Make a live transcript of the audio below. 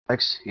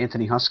Thanks,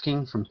 Anthony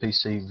Husking from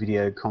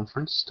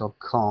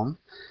PCVideoConference.com.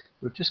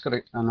 We've just got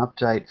an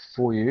update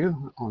for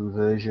you on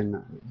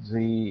version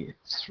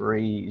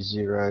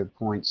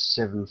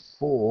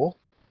v30.74.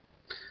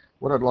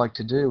 What I'd like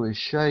to do is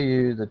show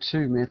you the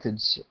two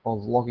methods of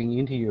logging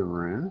into your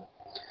room,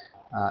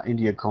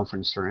 into your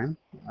conference room,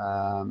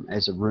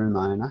 as a room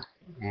owner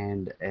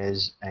and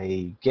as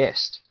a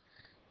guest.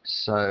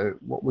 So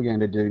what we're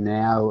going to do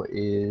now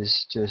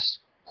is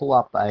just pull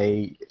up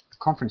a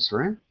conference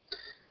room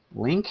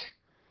link.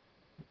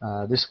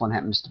 This one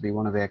happens to be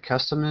one of our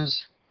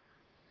customers.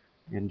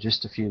 In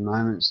just a few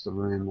moments the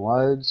room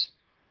loads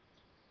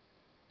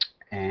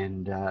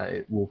and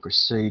it will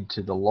proceed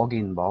to the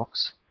login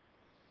box,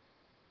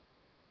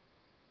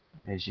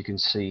 as you can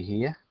see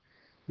here.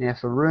 Now,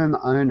 for room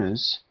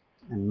owners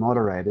and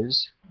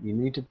moderators, you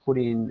need to put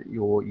in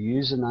your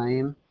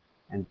username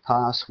and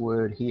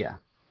password here,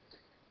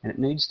 and it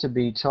needs to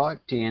be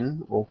typed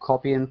in or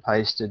copy and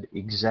pasted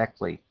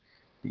exactly.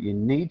 But you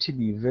need to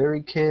be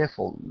very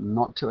careful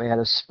not to add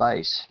a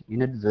space.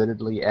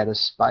 Inadvertently add a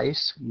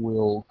space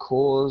will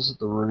cause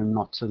the room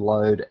not to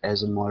load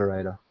as a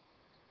moderator.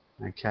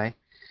 Okay,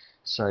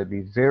 so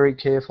be very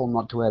careful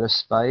not to add a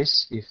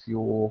space if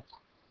you're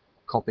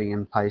copying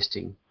and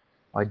pasting.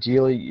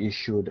 Ideally you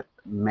should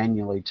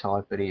manually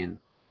type it in.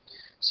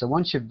 So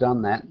once you've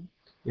done that,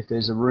 if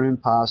there's a room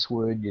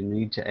password, you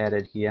need to add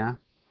it here.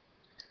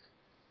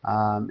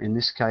 In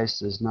this case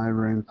there's no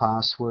room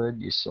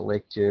password. You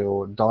select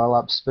your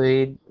dial-up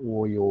speed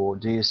or your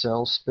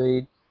DSL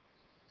speed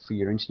for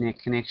your internet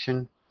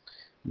connection.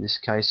 In this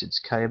case it's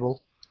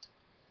cable,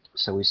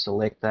 so we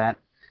select that.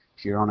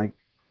 If you're on a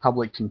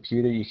public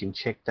computer, you can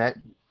check that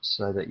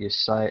so that your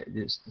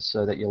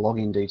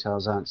login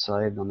details aren't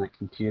saved on that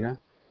computer.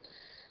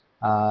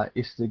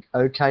 If the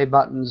OK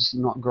button's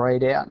not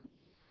grayed out,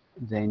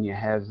 then you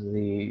have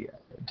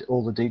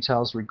all the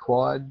details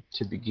required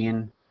to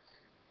begin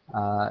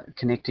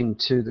connecting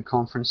to the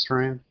conference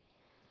room.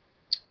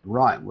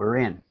 Right, we're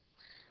in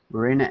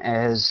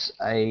as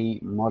a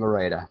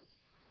moderator,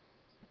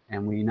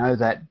 and we know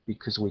that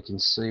because we can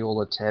see all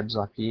the tabs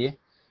up here,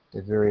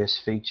 the various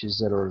features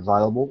that are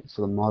available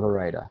for the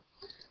moderator.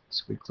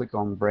 So we click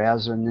on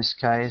browser. In this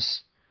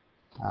case,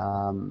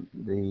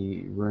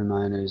 the room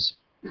owner's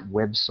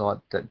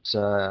website that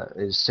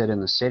is set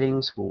in the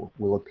settings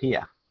will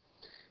appear.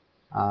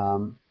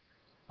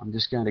 I'm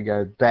just going to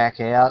go back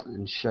out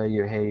and show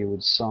you how you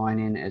would sign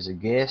in as a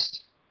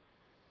guest.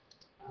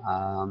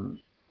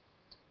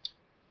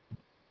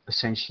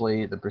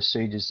 Essentially the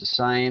procedure is the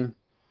same.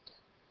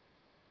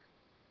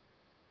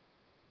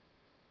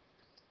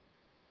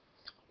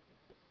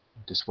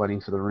 Just waiting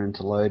for the room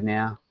to load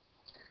now.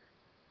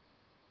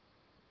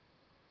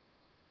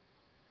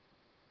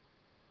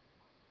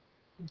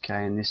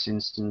 Okay, in this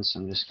instance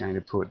I'm just going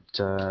to put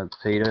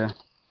Peter.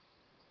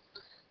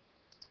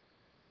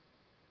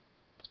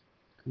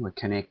 We're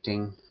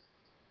connecting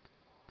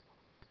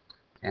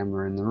and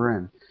we're in the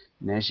room.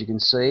 And as you can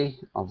see,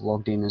 I've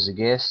logged in as a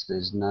guest.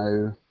 There's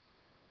no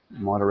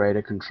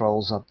moderator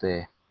controls up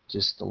there,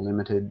 just the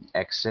limited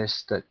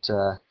access that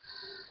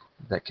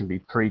can be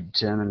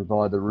predetermined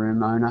by the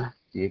room owner,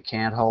 the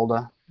account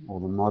holder, or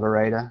the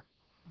moderator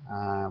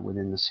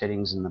within the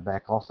settings in the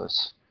back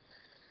office.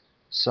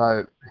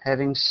 So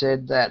having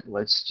said that,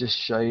 let's just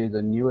show you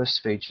the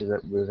newest feature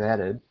that we've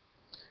added.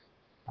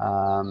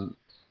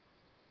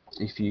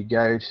 If you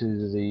go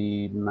to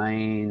the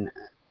main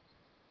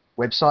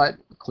website,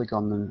 click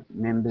on the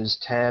members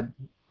tab,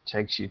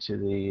 takes you to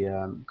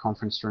the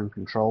conference room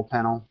control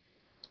panel.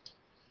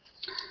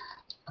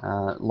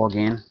 Log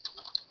in.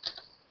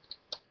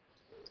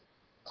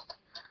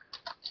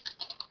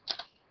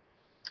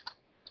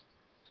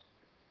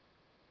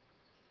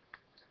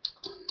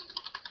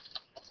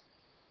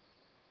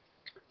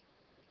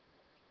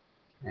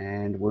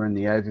 And we're in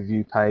the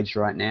overview page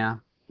right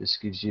now. This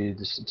gives you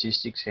the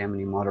statistics, how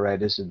many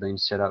moderators have been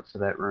set up for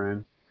that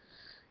room.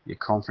 Your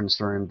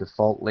conference room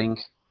default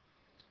link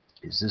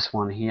is this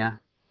one here.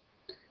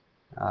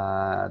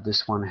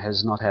 This one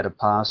has not had a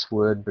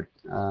password, but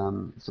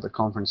for the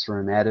conference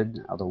room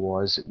added,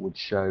 otherwise it would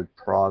show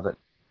private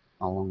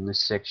along this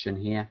section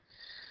here.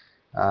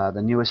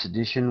 The newest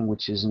addition,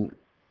 which isn't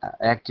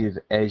active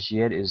as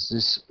yet, is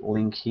this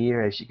link here.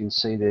 As you can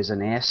see, there's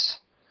an S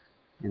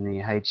in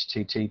the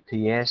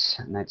HTTPS,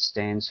 and that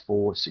stands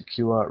for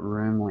Secure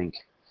Room Link.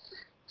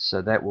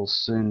 So that will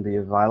soon be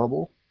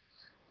available.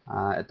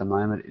 At the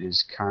moment it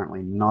is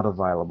currently not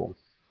available.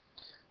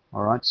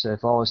 Alright, so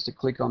if I was to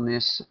click on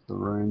this, the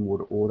room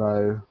would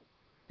auto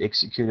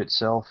execute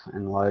itself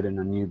and load in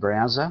a new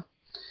browser.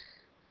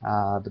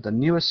 But the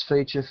newest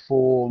feature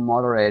for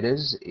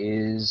moderators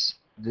is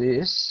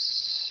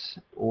this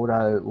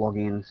auto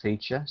login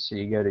feature. So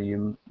you go to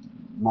your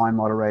My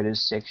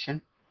Moderators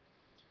section,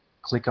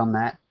 click on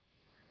that,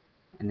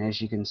 and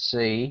as you can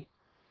see,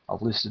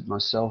 I've listed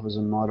myself as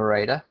a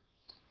moderator.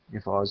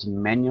 If I was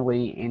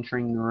manually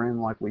entering the room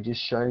like we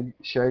just showed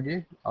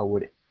you, I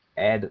would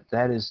add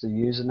that as the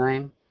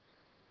username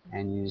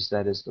and use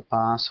that as the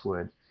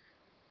password.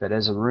 But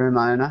as a room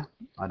owner,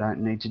 I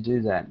don't need to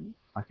do that.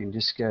 I can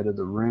just go to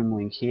the room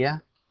link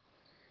here,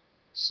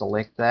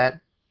 select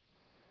that,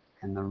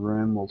 and the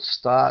room will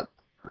start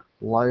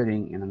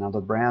loading in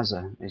another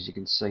browser. As you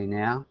can see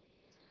now,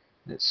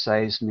 it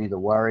saves me the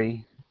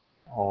worry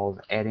of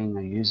adding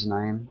a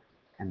username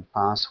and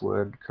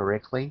password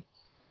correctly,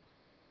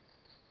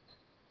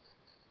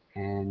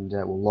 and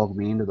will log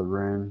me into the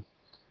room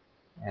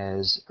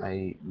as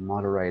a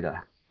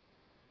moderator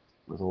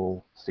with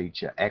all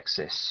feature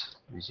access,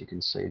 as you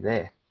can see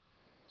there.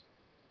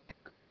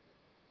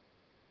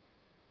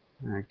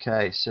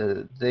 Okay,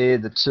 so they're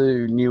the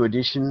two new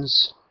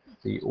additions,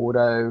 the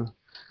auto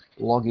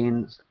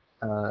login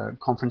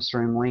conference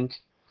room link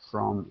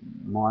from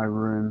My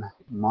Room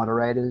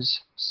Moderators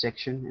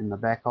section in the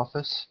back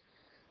office,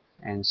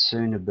 and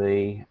soon to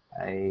be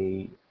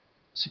a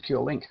secure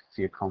link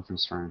for your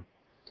conference room.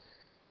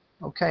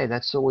 Okay,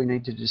 that's all we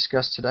need to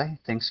discuss today.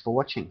 Thanks for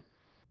watching.